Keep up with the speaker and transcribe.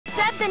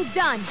said than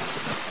done.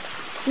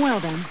 Well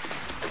then,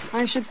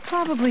 I should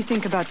probably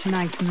think about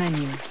tonight's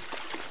menu.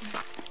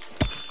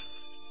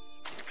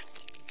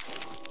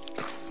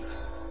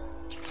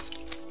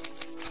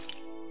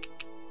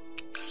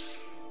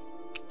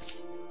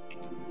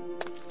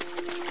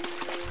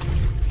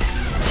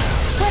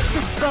 Let's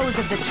dispose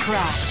of the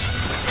trash.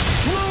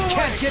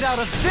 Can't get out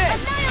of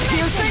this!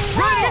 Piercing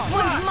right! This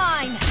one's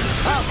mine!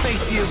 I'll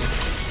face you!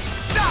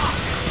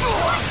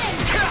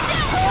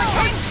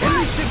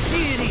 Elusive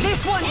deity!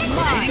 This one's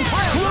mine!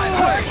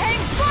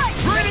 Hurricane strike!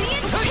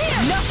 Radiant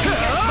here! Nothing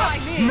gets by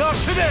me! Not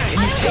today!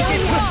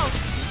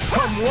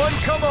 Come one,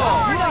 come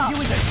all! Hurling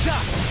you in the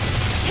dust!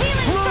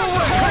 Healing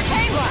circle!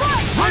 Hurricane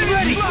strike! I'm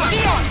ready!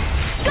 Shield!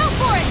 Go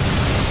for it!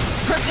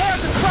 Prepare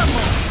to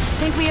crumble!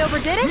 Think we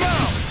overdid it? No!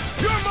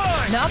 You're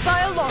mine! Not by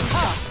a long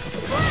shot.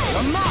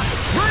 I'm mine!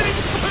 Ready!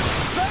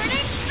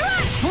 Burning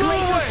strike! Blow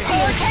away!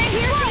 Hurricane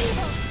strike!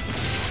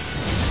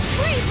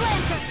 Freeze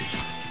lantern!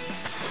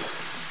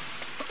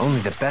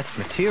 Only the best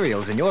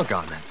materials in your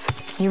garments.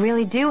 You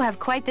really do have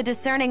quite the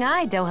discerning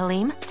eye,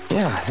 Dohalim.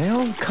 Yeah, they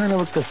all kind of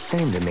look the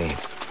same to me.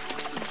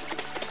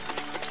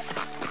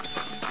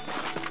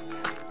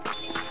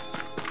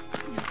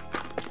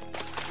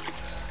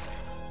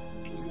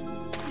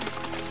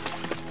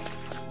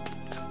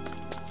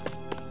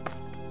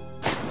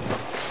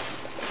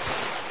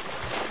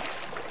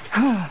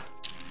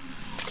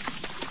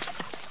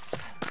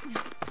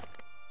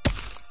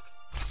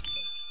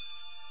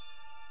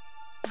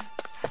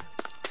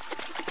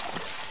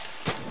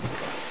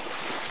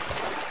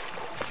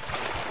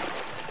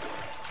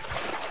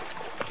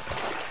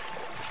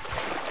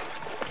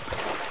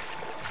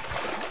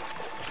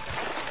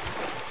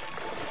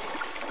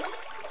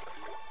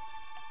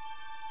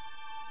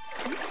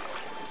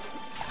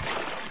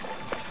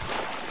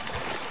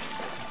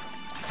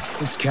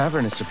 This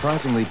cavern is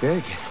surprisingly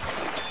big.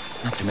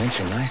 Not to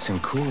mention nice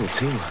and cool,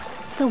 too.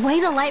 The way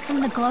the light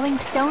from the glowing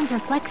stones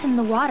reflects in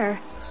the water.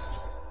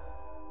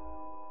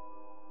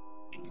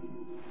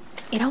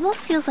 It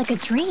almost feels like a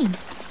dream.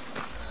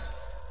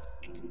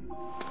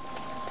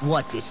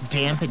 What, this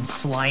damp and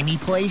slimy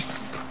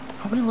place?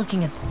 Are we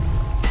looking at...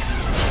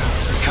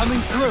 Coming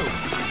through!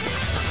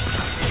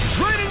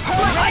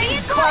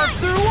 Radiant Carve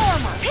through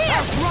armor! Here!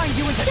 I'll grind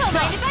you into Don't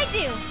mind dust! if I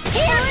do!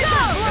 Here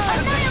goes!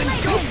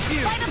 Annihilation!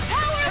 you. By the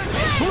power of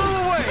flame! Blew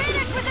away!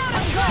 Finish without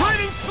a goal!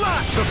 Raining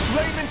slash! The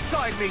flame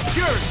inside me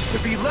yearns to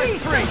be let Freeze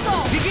free!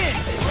 crystal! Begin!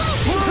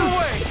 Blew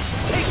away!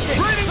 Take this!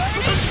 Raining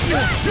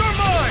You're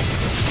mine!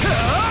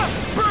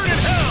 Burn in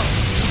hell!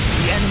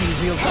 The enemy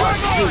wields our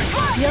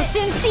Hurricane! You'll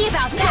soon see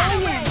about that!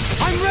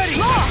 I'm ready!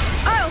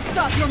 I'll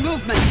stop your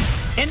movement!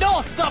 And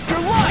I'll stop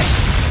your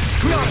life!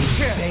 Not a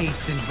chance!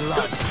 Bathed in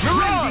blood.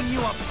 Mirage! You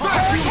a vacuum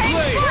Hurricane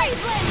blade!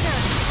 freeze lantern!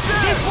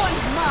 This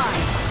one's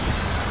mine!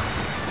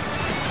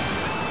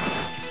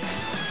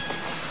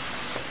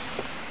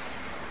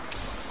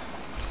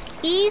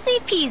 Easy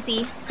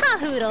peasy. Ha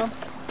hoodle.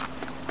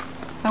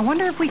 I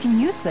wonder if we can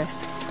use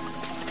this.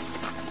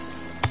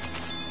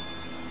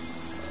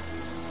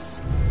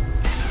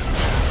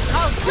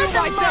 I'll do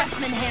my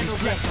marksman handle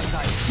this!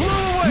 Blew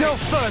away! No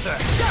further!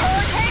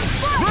 Hurricane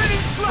strike!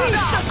 Raining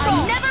slash!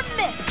 I never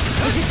miss!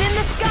 If it's in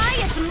the sky,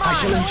 it's mine! I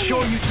shall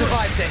ensure you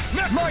survive this!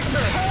 My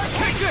turn!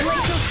 Take this!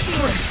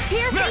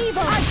 Here's Next.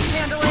 evil! I can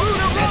handle it!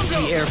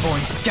 Pesky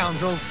airborne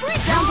scoundrels.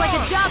 Sounds like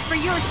a job for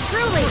yours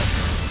truly!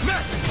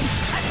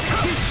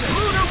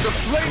 The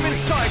flame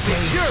inside me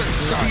yearns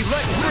to be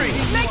let free!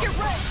 Make it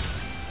rain!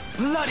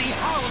 Bloody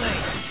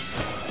howling!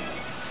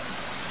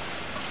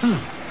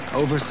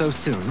 Over so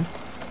soon?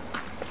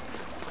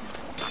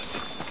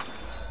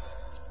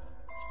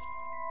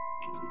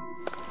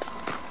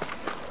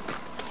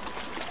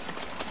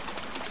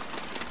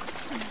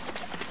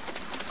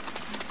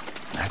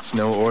 That's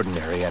no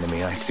ordinary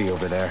enemy I see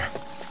over there.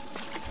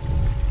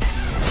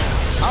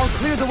 I'll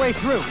clear the way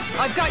through.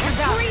 I've got your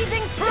back!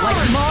 Freezing storm! Like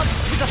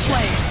moths to the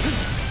flame!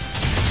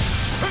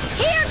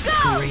 Here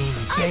goes!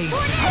 Green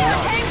bathed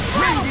Hurricane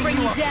strike! I'll bring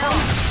you down!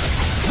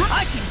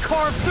 I can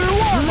carve through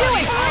armor! Do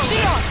it!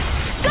 Shield!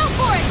 Go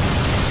for it!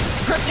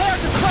 Prepare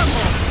to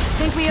crumble!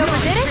 Think we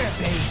overdid it?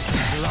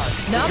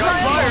 Not by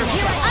fire!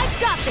 I've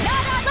got this!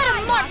 Let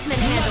a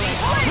marksman handle it!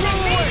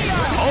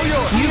 All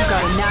yours! You've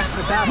got a knack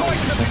for battle. I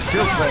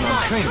still plan on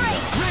training,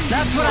 though.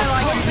 That's what I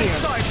like to hear.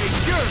 Inside me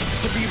yearns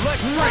to be let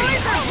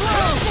free!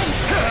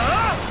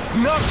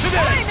 Not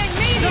today! Flaming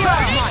meteor!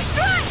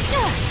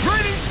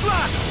 Raining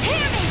slash!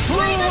 Hear me! Blow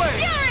Scream of away!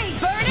 fury!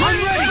 I'm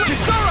ready!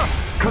 KISARA!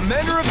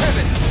 Commander of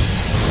Heaven!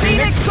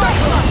 Phoenix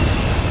Cyclone!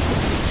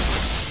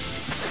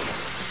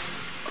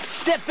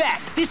 Step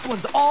back! This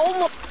one's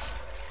all...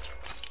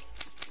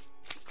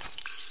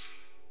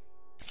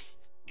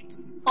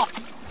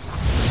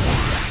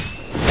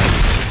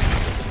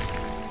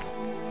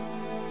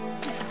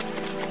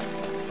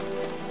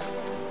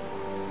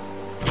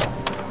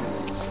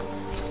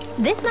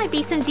 This might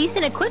be some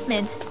decent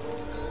equipment.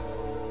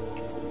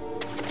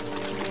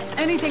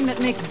 Anything that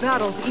makes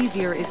battles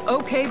easier is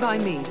okay by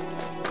me.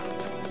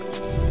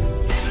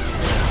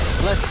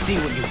 Let's see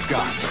what you've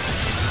got.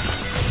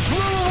 Blew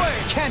away!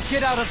 can't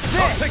get out of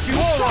I'll this! take you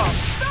all off!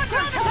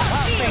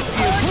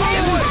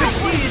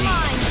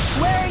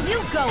 Where are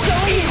you going?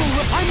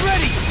 I'm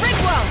ready!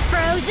 Ringwell!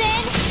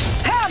 Frozen!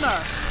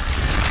 Hammer!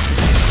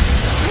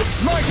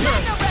 My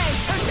turn!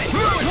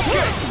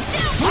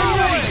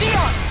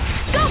 Shield!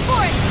 Go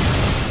for it!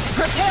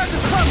 Prepare to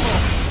crumble!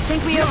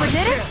 Think we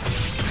overdid it?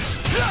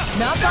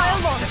 Not by a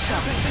long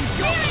shot.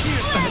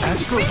 An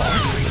astral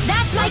artery.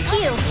 That's my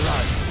cue.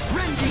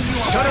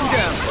 Shut him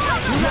down!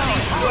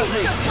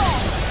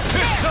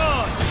 It's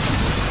on!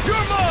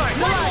 You're mine!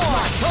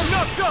 I'm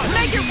not done!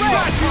 Make it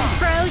rain!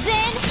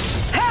 Frozen.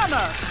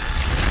 Hammer!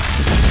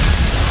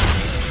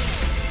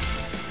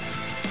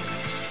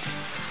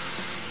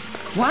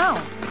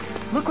 Wow!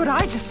 Look what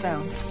I just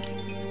found.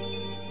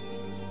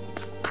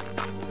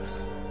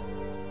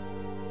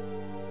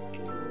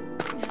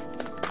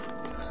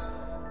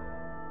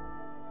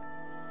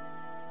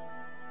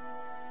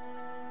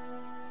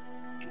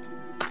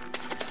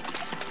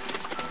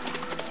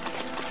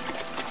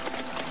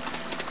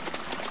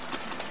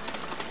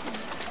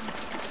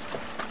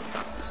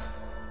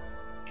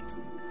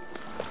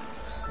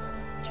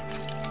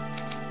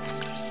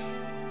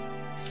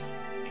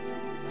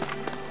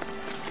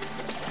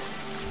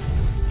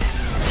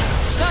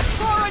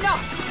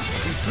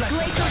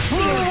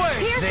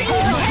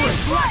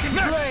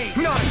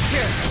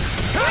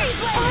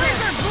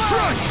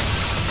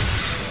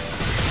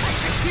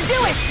 Do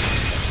it!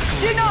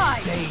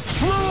 Denied!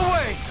 Flew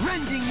away!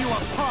 Rending you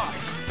apart!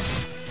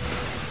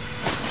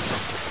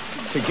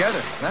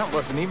 Together, that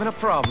wasn't even a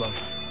problem.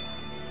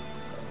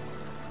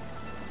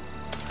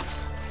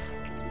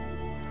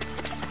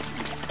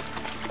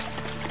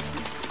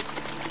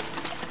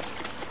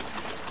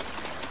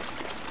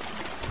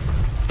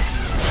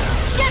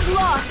 Get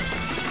lost!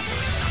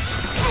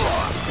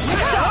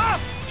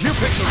 You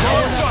picked the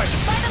wrong fight!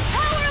 By the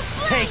power of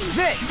flame! Take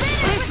this!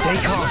 Stay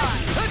calm.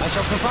 I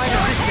shall provide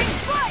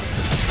assistance.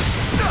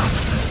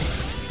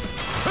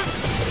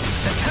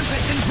 The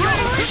Tempest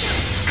engulfs!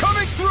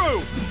 Coming through!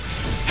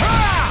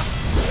 Ha!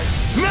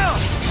 Now!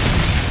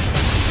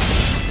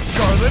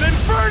 Scarlet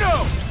Inferno!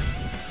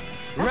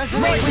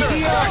 Resonate with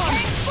the earth!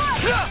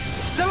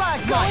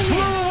 Stalagmite!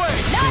 Flew away!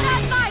 Not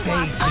on my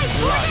watch! I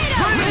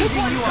tornado!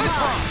 Rending you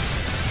apart!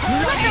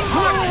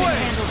 Flew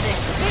away!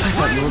 I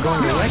thought you were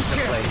going to wreck the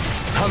place.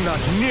 I'm not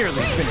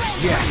nearly finished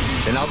yet.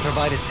 Then I'll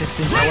provide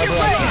assistance Make it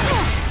however I can.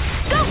 rain!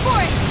 Go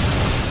for it!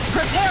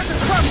 Prepare to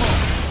crumble!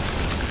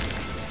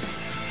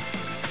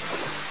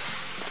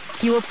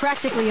 You were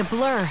practically a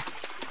blur.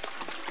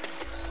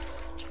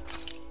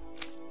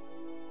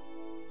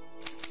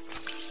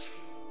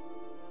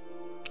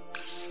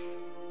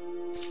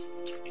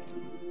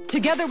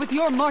 Together with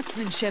your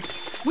marksmanship,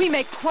 we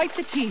make quite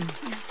the team.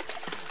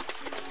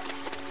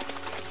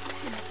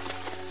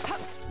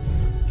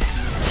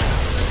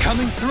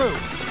 Coming through!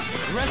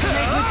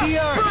 Resonate with the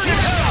earth!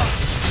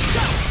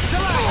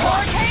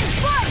 Hurricane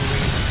flight!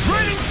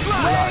 Raining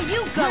slide! Where are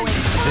you going?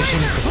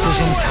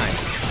 Precision, time.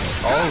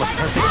 All a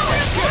perfect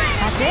set.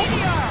 That's it?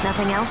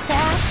 Nothing else to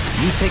add?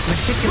 You take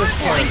meticulous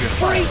care of your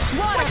fight.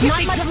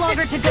 Not much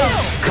longer to go.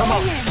 Come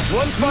on,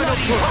 one final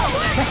push.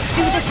 Let's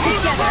do this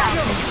together.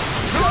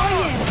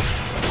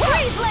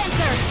 Freeze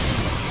Lancer!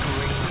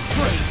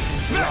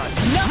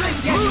 Nothing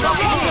gets the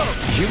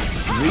You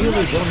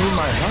really don't need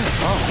my heart,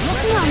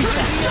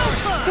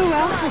 Who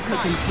else will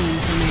cook and clean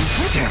for me?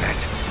 Damn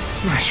it.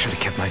 I should have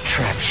kept my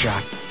trap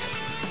shot.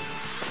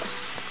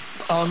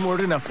 Onward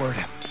and upward.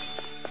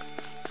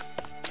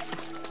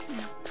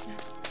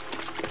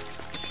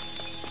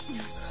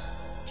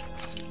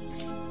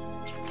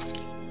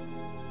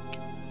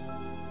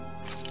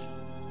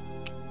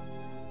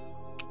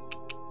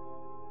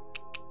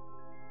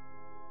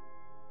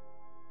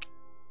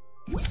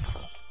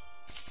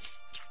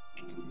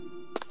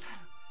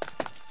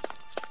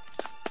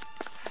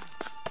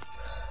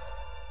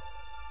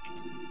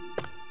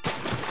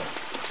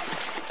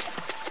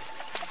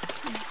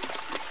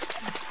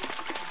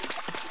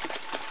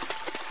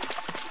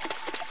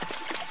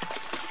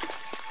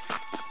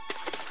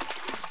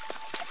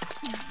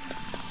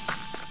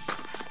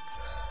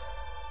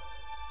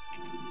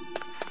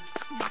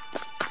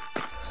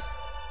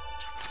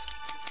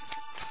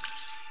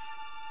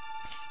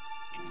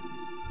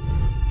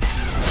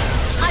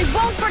 I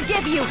won't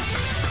forgive you!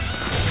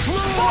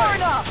 Far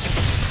enough!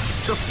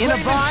 In a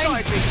bind?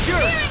 Inside me,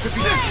 yours to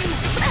be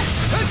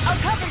I'll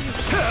cover you!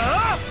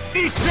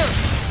 Eat this!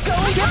 Go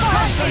and get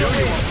behind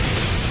me!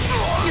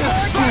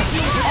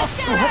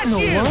 What in the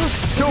world?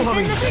 Don't let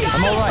me.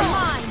 I'm alright.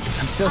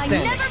 I'm still I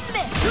standing. never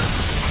miss!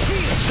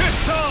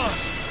 It's on!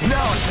 Now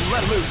I can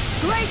let loose.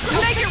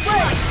 Make it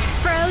rain!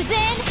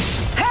 Frozen.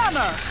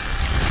 Hammer!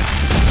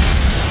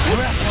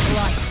 Breath of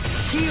life.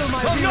 Heal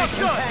my I'm weary not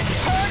done! companion.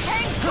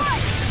 Hurricane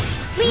strike!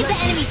 Leave the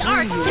enemy's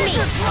arc to me.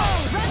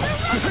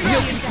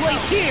 Brilliant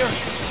place here.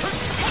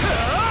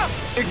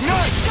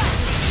 Ignite!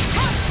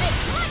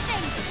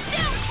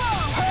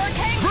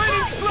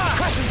 Raining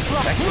slap!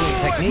 Excellent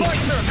technique.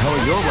 How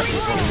are your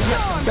weapons holding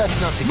up? Best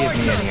not to give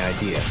me any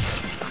ideas.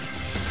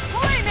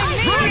 Flaming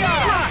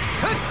meteor!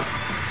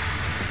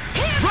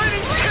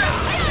 Raining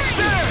kill!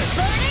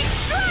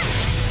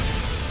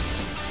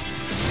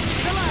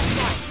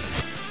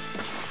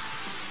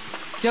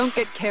 Don't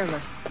get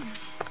careless.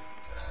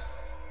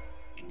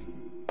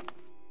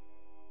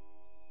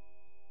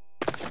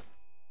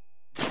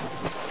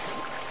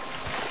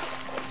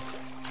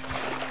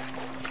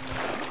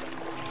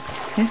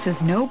 This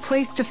is no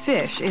place to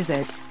fish, is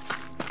it?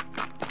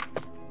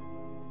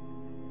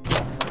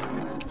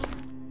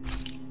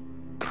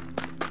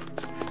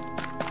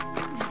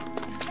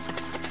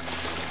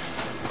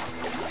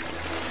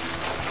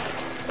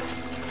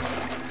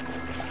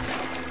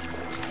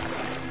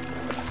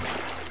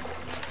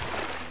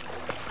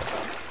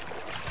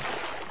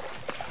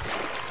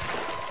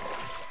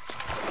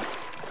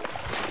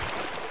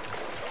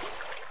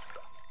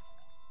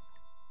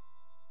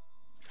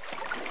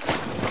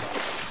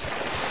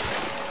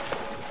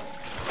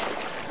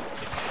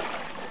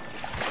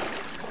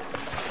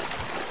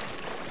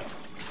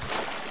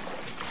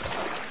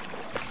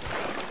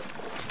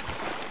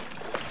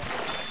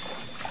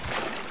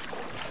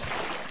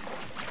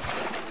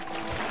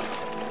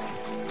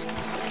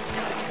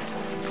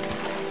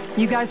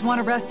 You guys want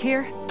to rest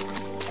here?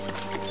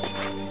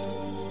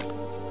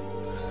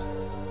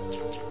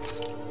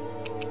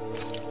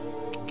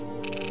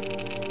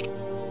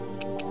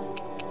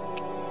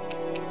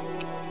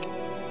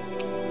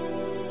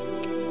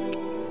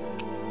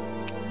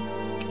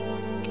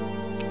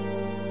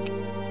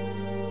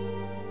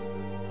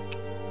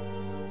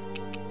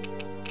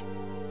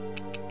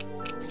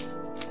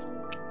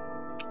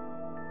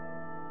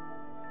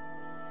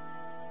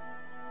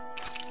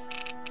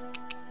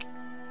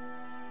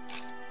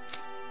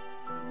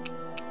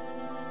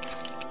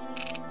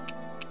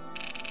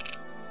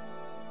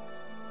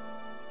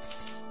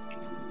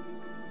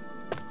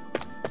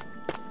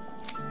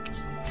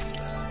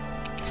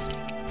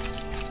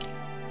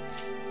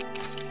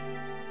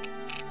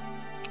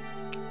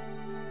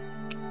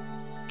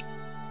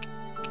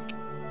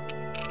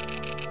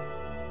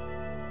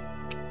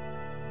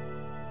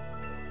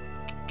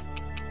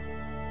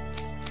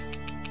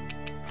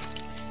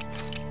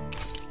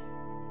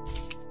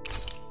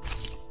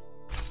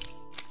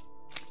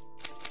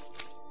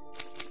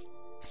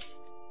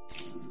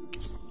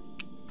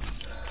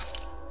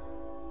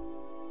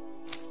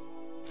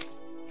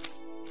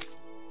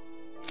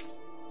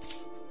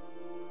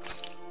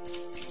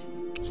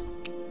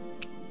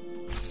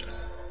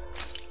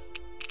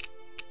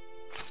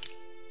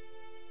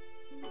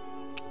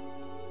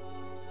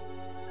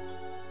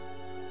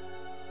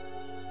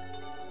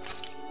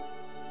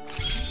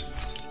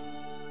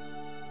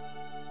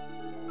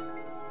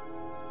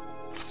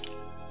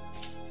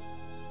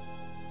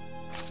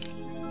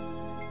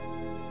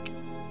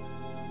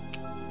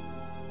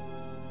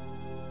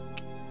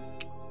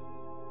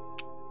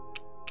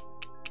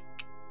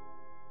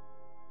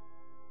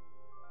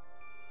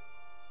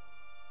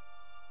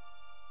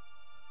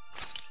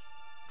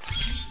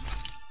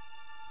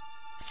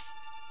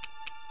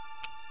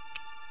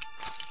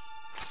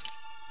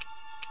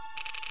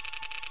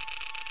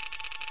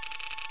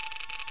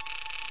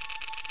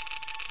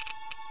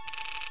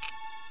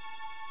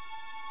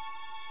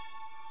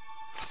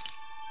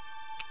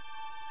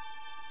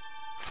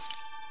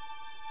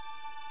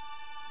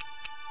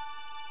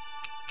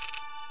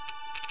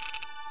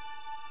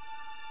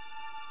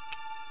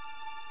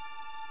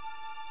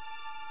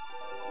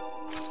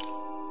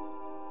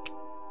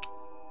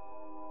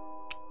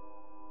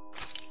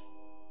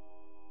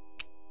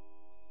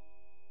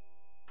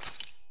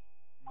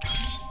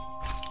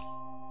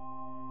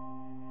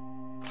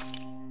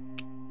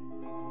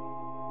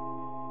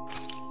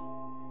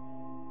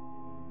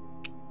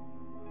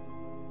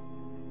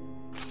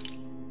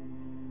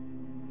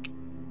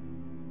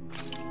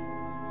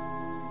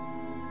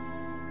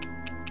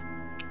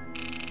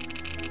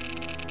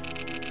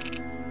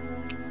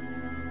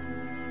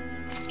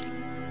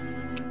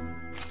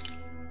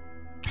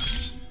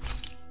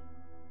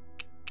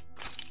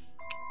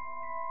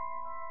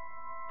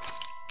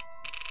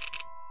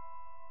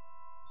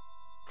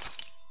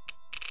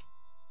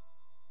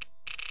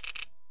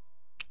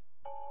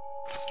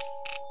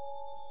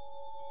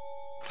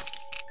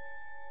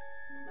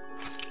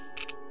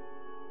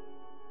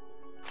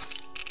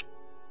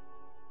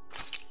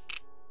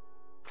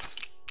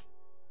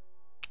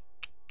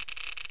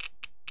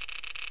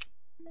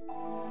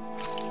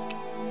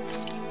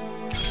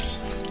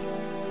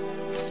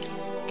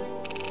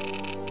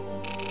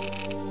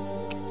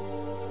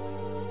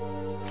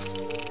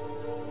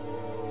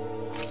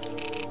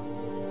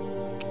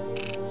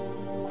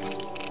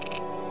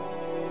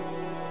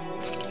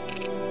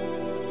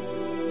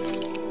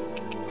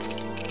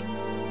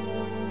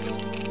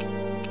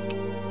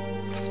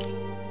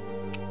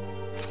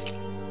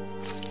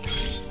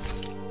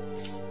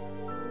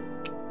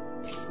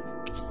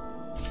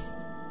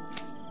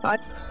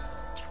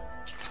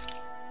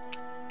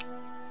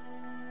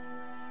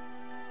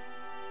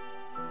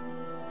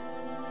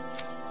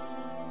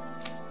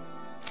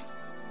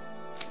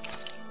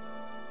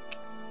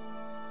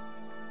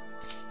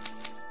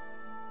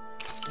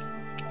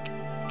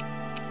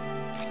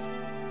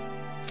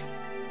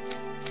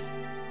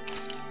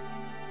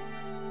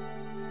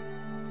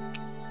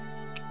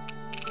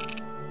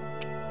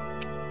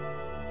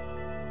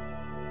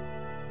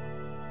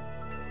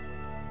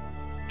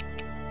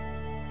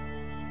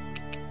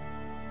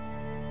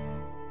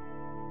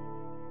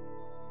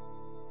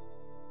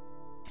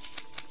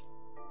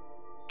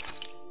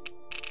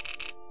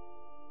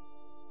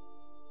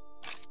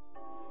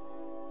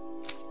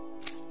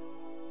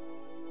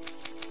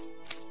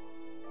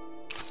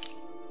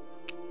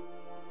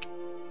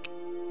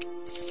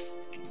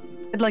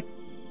 I'd like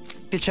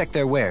to check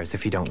their wares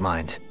if you don't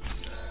mind.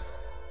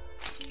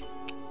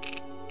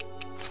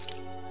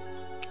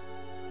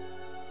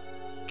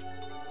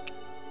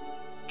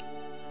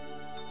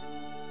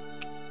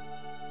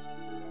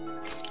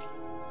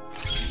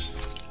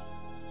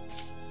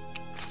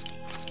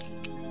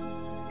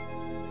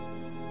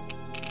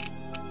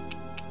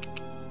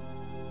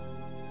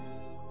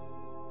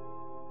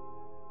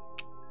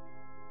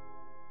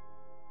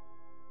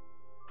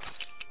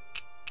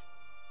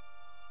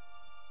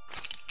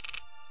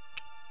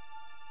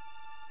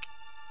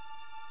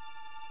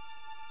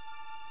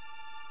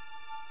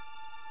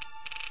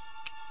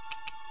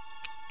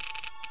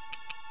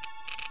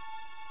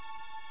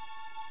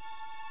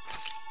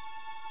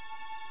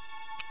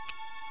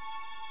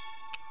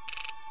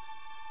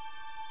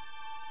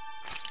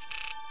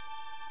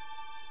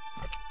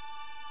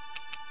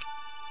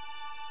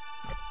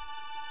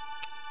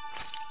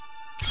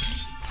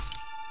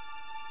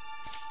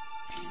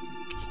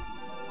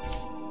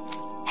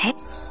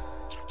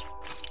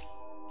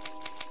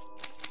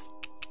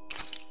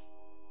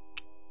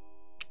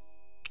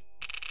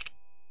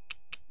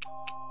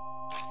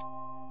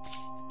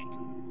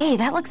 Hey,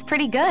 that looks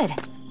pretty good.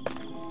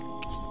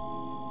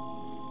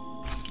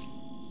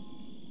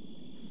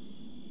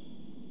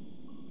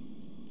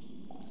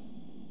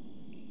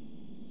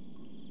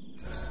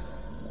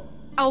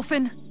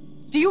 Alphen,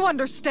 do you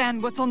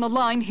understand what's on the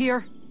line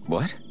here?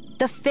 What?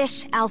 The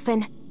fish,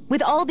 Alphen.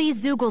 With all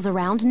these Zeugles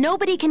around,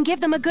 nobody can give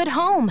them a good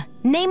home.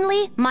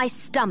 Namely, my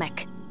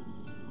stomach.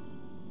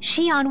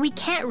 Shion, we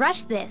can't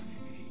rush this.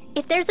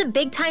 If there's a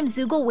big-time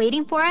Zeugle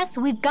waiting for us,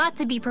 we've got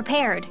to be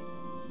prepared.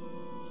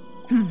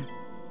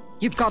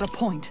 You've got a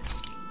point.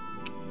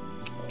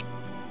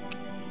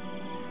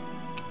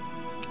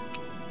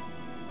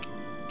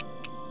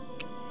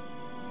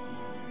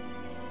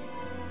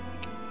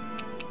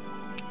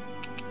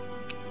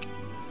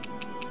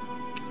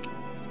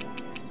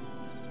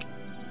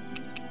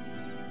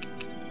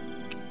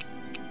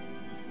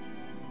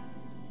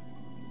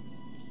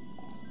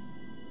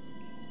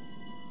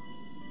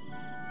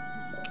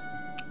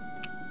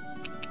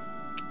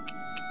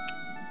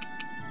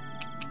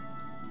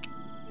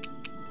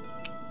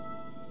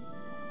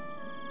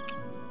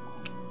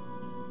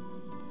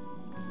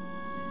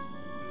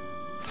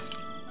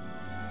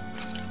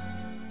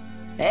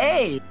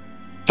 Hey!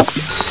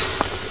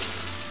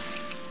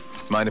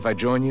 Mind if I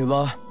join you,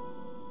 Law?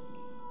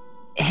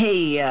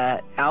 Hey,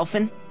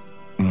 Alphen.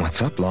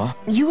 What's up, Law?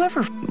 You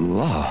ever...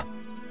 Law?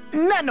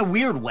 Not in a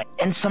weird way,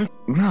 and some...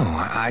 No,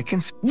 I can...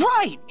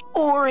 Right!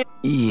 Or...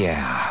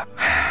 Yeah.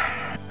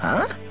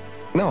 Huh?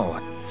 No.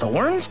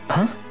 Thorns?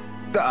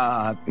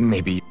 Huh?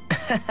 Maybe.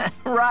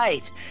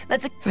 Right.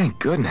 That's a... Thank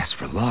goodness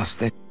for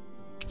Lost. That...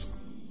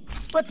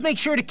 Let's make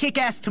sure to kick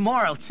ass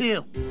tomorrow,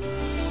 too.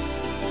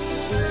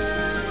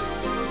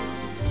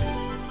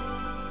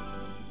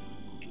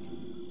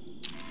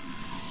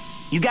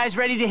 You guys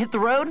ready to hit the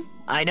road?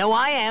 I know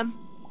I am.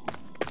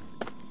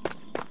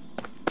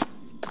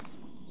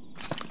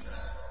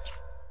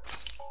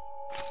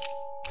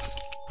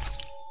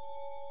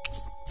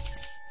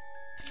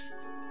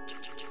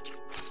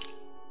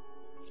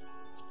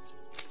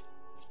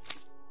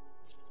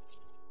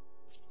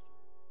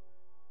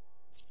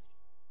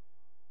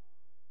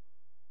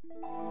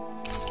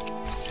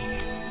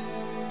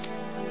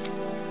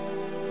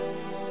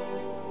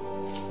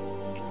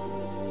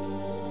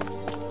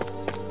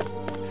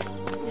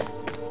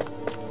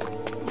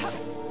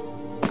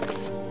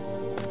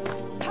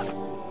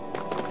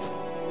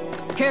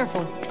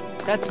 Careful.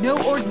 That's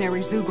no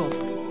ordinary Zeugle.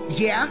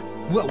 Yeah?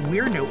 Well,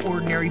 we're no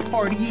ordinary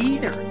party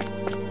either.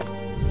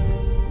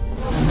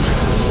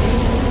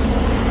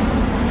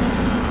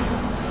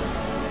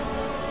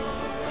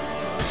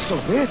 So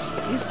this...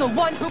 He's the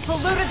one who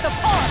polluted the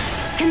pond!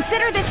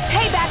 Consider this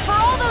payback for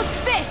all those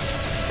fish!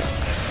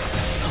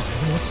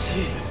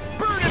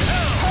 Burn in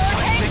hell!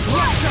 Hurricane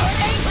Flush!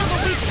 Aim for the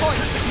weak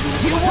point!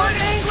 You want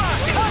me?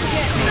 Come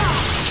get me!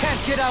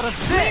 Can't get out of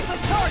Leave this! the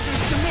charges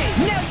to me!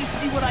 Now you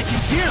see what I can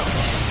do!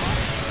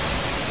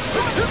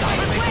 Wait!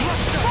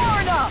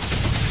 Far enough!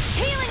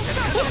 Healing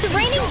circle! It's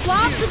raining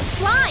blobs of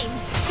slime!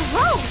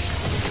 Gross!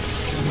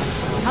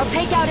 I'll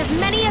take out as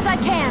many as I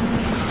can!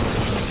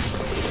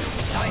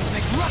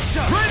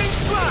 Raining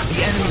flash!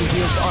 The enemy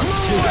heals arms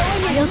too.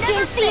 You'll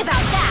soon see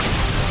about that!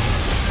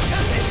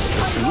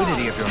 The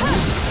fluidity of your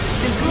movement.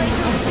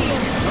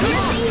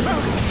 Here's the evil!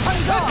 On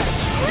guard!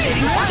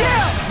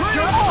 Kill!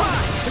 You're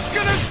off! It's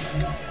gonna...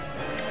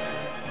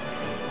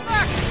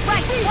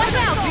 Right, watch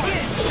out!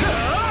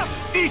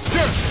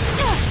 Easter!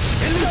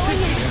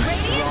 Going in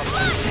radiant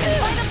light!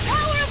 By the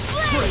power of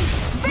flame!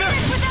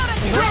 Vanish without a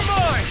You're trace!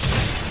 mine!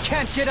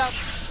 Can't get out...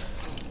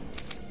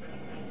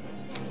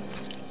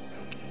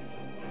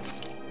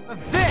 of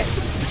this!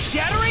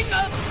 Shattering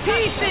of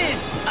pieces!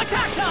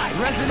 Attack time!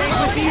 Resonate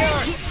with the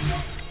earth!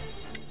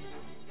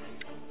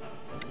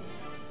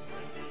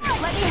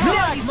 Let me Now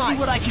help! you see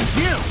what I can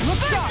do!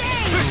 Look sharp!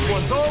 This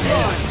one's all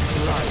mine!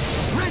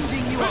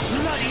 Rending you a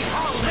bloody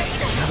holiday!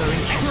 Another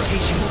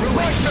incantation through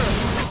My it! turn!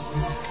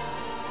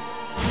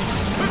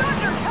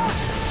 Thunder touch!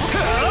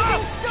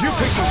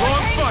 the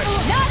wrong fight!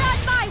 Not on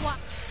my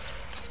watch!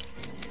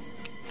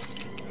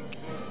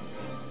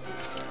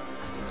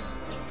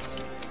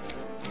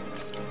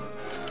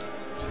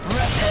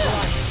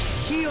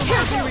 Heal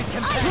my weary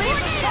companion.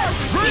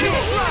 Ready!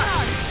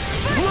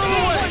 Blow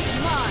away!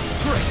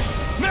 Great!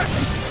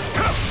 Next!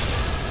 Come!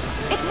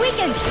 It's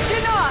weakened!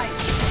 Denied!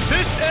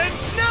 This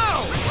ends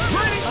now!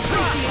 Ready!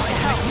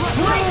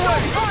 Blow away!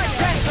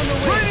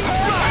 Ready!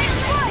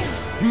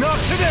 Not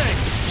today!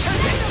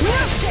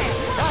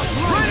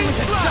 Ready!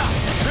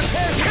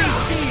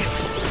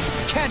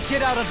 Can't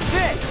get out of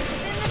this!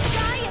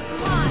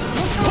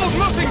 Hold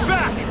nothing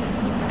back!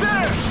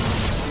 There!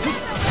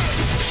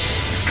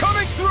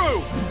 Coming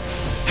through!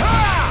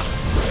 Ha!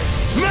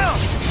 Now!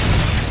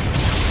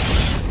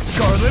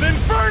 Scarlet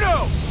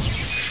Inferno!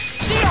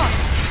 Shion!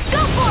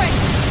 Go for it!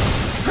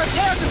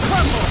 Prepare to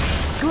crumble!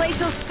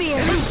 Glacial Spear!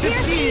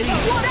 Here's the evil!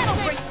 That'll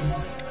bring...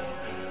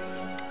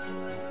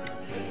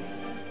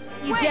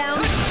 You down?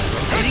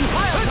 Hitting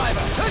pile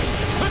driver!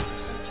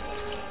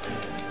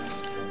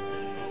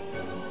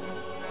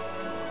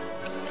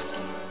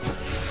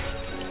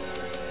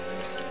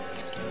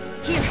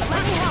 Here,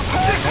 let me help!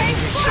 Hurricane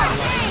Fire!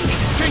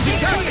 Changing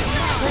tactics!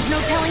 There's no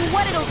telling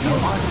what it'll do!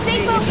 Stay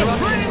focused!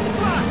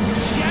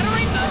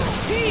 Shattering the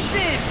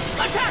pieces!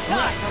 Attack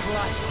time!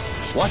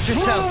 Watch Blow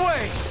yourself.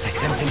 away!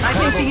 I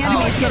think the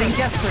enemy is getting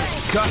desperate.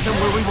 Got them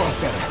where we want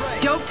them.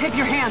 Don't tip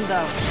your hand,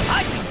 though.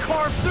 I can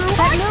carve through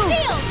That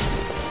move!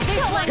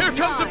 Here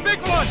comes a big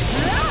one!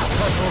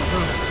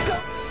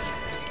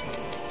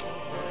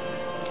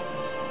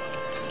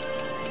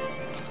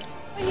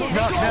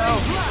 Not now,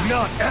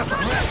 not ever!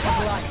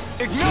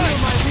 Ignite!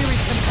 My weary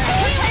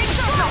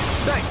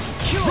Thanks!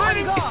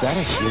 Ready? Is that a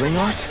healing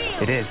art?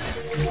 It is.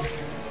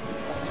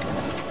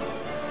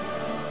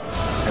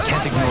 I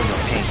can't ignore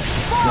your pain.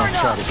 Now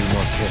try to be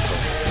more careful.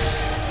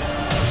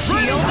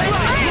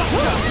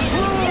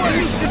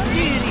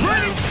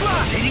 Ready?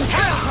 Flash! hitting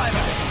pile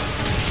driver!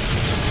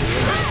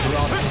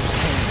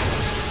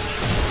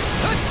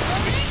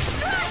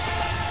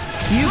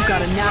 You've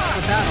got a knack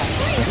for battle.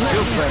 I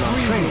still plan on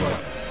training.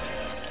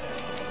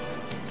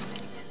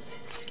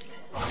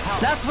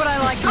 That's what I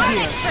like to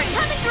hear.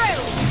 Coming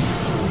through!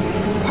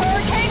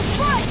 Hurricane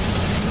Strike!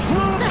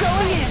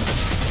 Going in!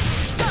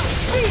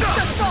 Beast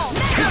Assault!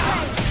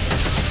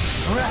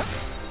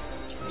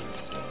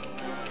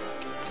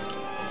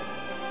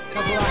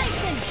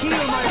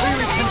 Heal my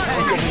weary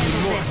companion!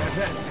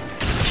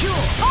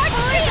 Arch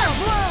Field!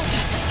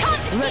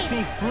 Let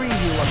me free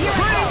you of Here your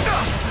I power! go!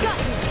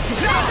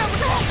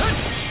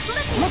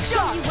 Let me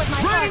show you what my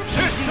heart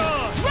can do!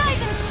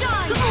 Rise and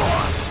shine!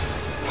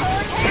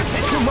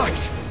 Hurricane Too much!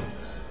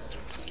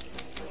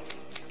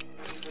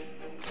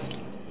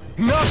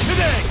 Not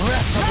today!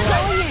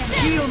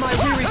 Heal my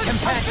weary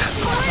companion!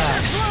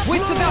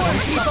 Wits about you,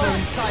 people.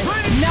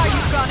 Now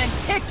you've gone and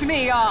ticked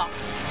me off.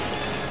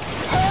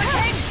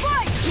 Hurricane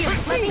Strike! Here,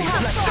 let me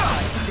have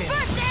some!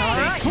 First aid!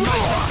 Alright,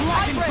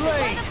 Black and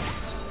blade!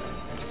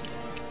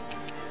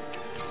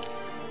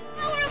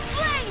 Power of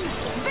flame!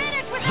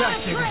 Vanish without a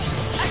trace!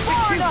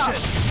 Execution!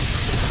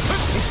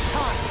 It's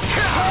time!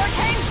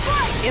 Hurricane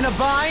Strike! In a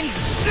bind?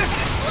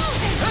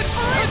 Explosion!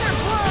 Laser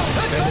blow!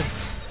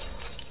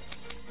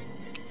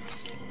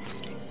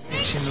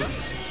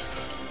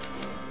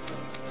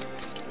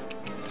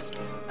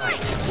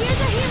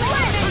 Here's a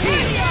healing!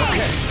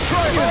 Okay,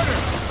 try harder!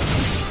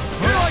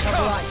 Here I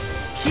come!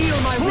 Heal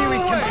my weary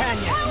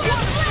companion!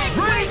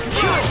 Ready?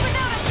 Kill!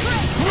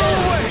 Blow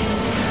away!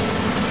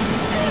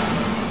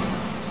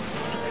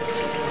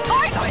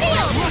 Arch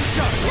Field!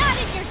 Not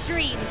in your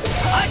dreams!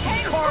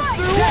 Hurricane Carve Strike!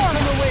 through on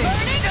the way!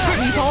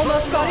 We've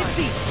almost got it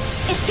beat.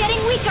 It's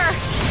getting weaker!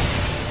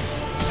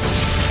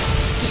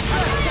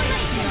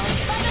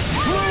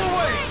 Blow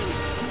away!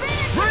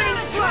 Ready?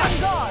 Flash!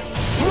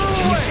 Blow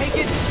away! Take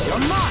it! You're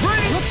mine!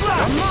 Ready? Flash!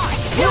 You're mine!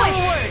 Do Blow it!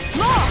 away!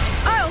 Law,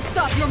 I'll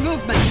stop your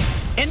movement.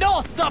 And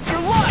I'll stop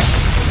your life!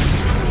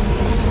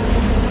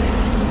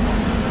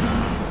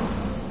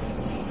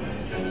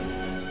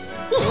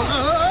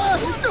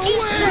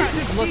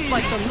 Looks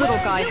like the little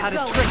guy had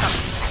a trick up.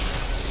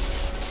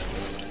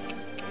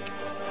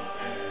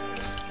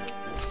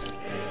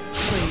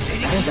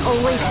 There's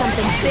always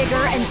something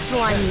bigger and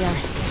slimier.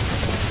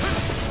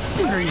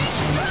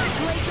 Seriously.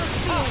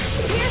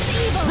 Here's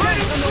evil!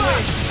 Ready?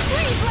 Flash!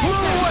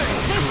 Blow away!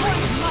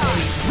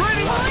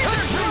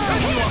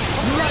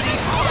 Ready?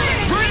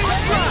 Ready?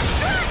 Flash!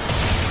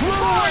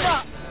 Blow away!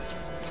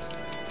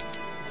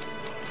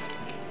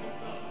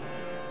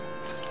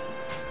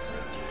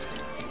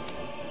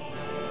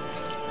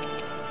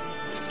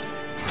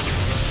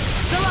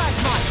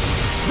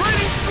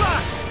 Ready?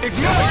 Flash!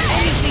 Ignite!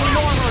 Anything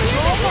normal is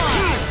all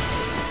mine.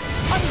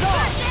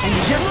 And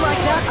just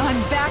like that,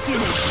 I'm back in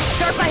it.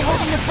 Start by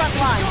holding the front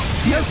line.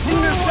 No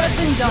sooner said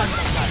than done.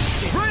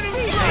 Ready?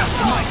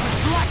 Flash!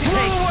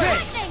 Blow away!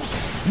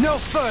 No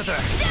further!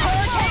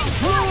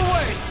 Blow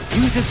away!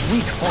 Use its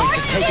weak point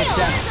to take it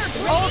down.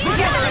 All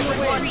together,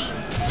 everyone.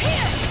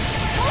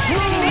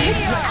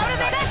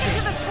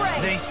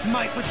 They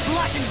smite with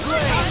blackened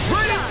blade!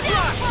 Ready?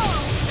 Flash!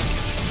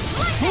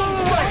 Blow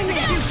away!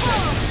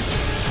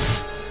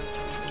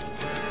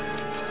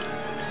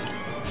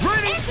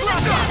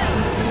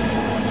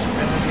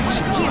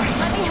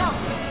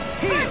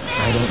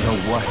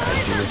 what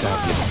I'd do without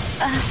you.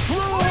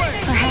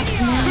 Perhaps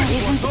now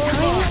isn't the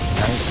time?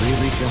 I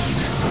really don't.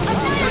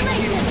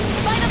 Annihilation!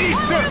 By the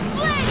power of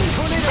flame!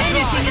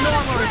 Anything in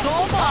armor is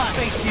all mine.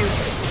 Thank you.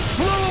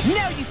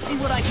 Now you see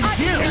what I can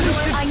do.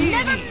 I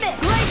never miss!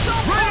 Glacial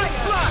fire!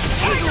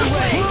 Either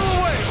way.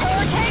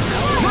 Hurricane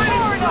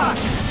Florida.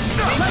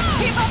 Let's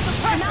keep up the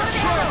pressure!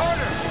 Try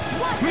harder!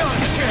 No,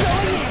 you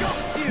can't!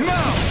 No!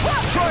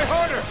 Try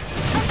harder!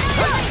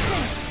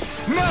 Annihilation!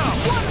 No!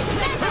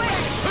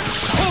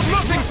 Hold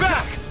nothing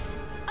back!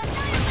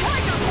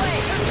 Tiger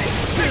blade!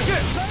 Take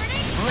it!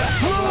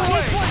 Blow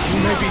away! You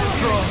may be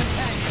strong,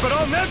 but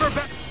I'll never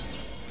back.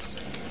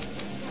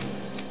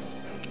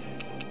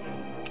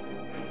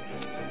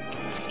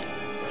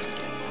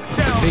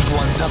 Big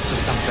one's up to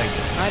something.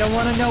 I don't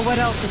want to know what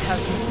else it has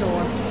in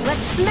store.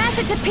 Let's smash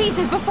it to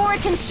pieces before it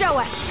can show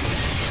us!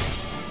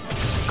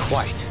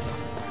 Quite.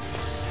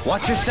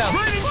 Watch yourself.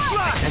 Raining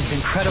flash! Sense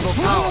incredible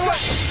Blow power. away!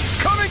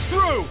 Coming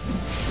through!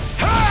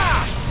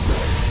 Ha!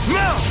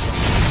 Now!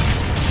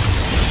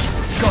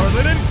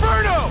 Scarlet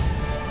Inferno!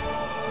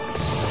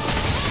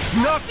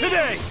 Not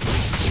today!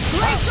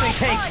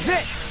 Take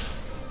this.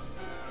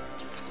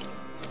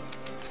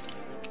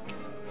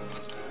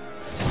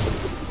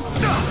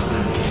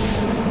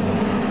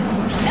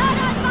 Not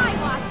on my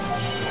watch!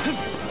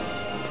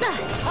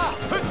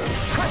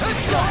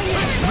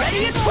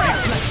 Ready and press.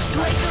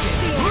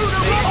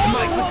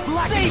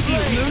 Save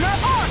you, Luna.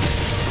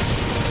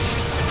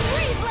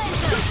 Freeze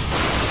laser!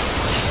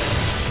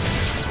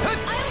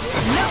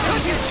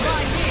 Nothing can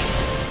try me.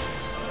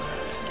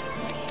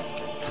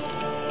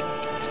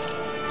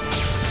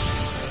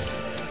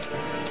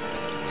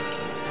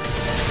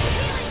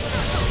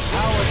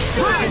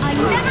 I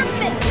never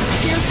miss!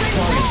 Piercing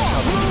ball!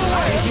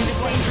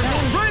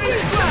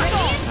 Raining flash!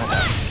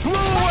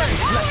 Blow away!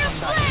 Power of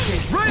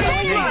flame!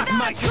 Raining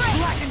flash!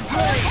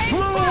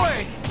 Blow away!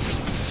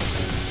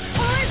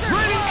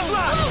 Raining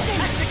flash!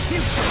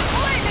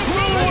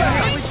 Blow away!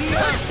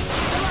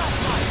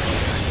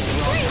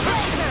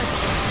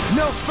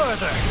 No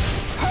further!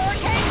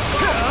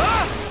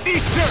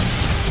 Easter!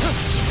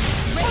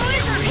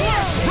 Raining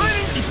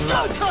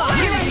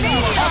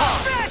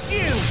Smash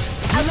you.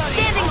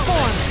 Outstanding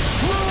form!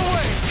 Blow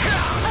away!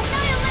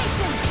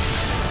 Annihilation!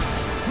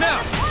 Now,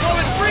 throw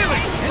it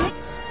freely!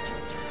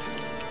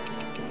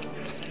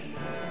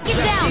 Get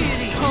down!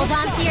 Hold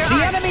on to your The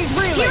arm! enemy's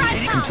Here reeling. I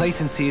come!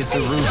 Complacency is the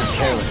root of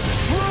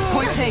carelessness.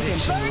 Point taken.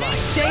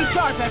 Stay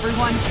sharp,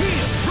 everyone.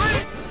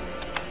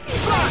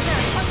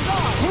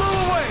 Blow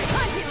away!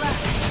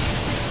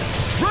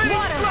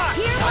 Raining flash!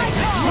 Here I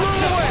come! Blow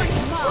away!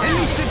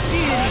 Elusive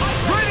deity!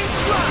 Raining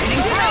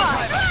flash!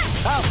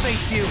 I'll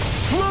face you.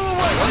 Blow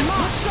away!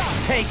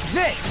 Take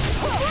this.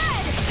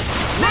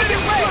 Make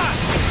it way!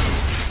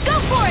 Go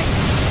for it!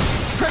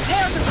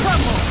 Prepare to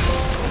crumble.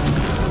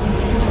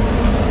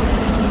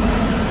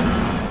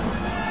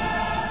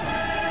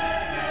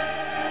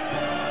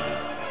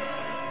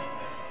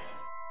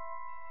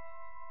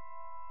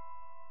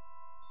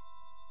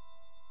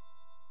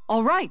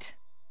 All right.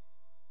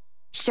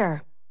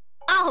 Sure.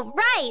 All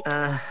right!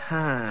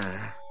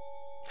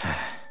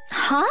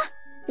 Huh?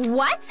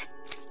 What?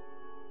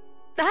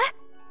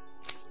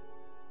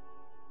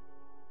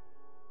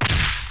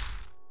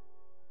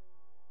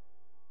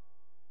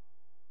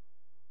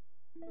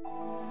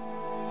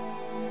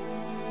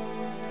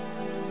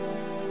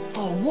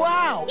 Oh,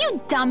 wow!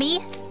 You dummy!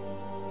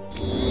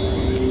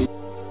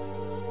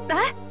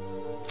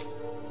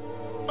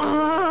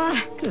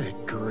 Good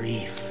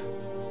grief.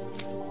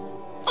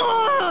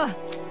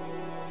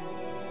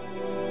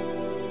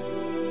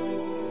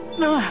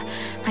 Ugh,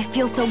 I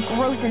feel so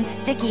gross and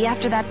sticky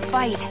after that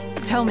fight.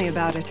 Tell me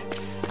about it.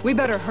 We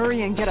better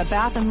hurry and get a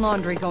bath and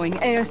laundry going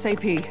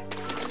ASAP.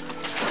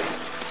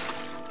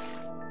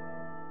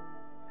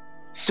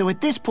 So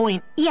at this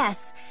point,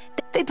 Yes.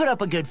 they put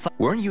up a good fight.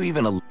 Weren't you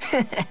even a...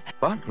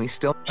 But we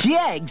still...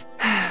 Yeah,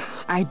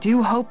 I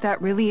do hope that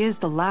really is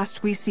the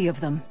last we see of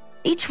them.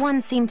 Each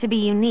one seemed to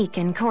be unique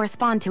and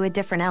correspond to a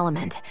different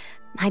element.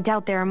 I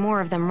doubt there are more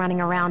of them running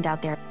around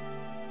out there.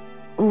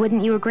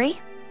 Wouldn't you agree?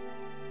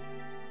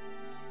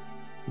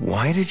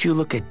 Why did you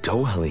look at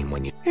Dohalim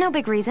when you... No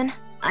big reason.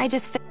 I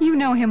just... You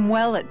know him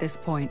well at this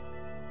point.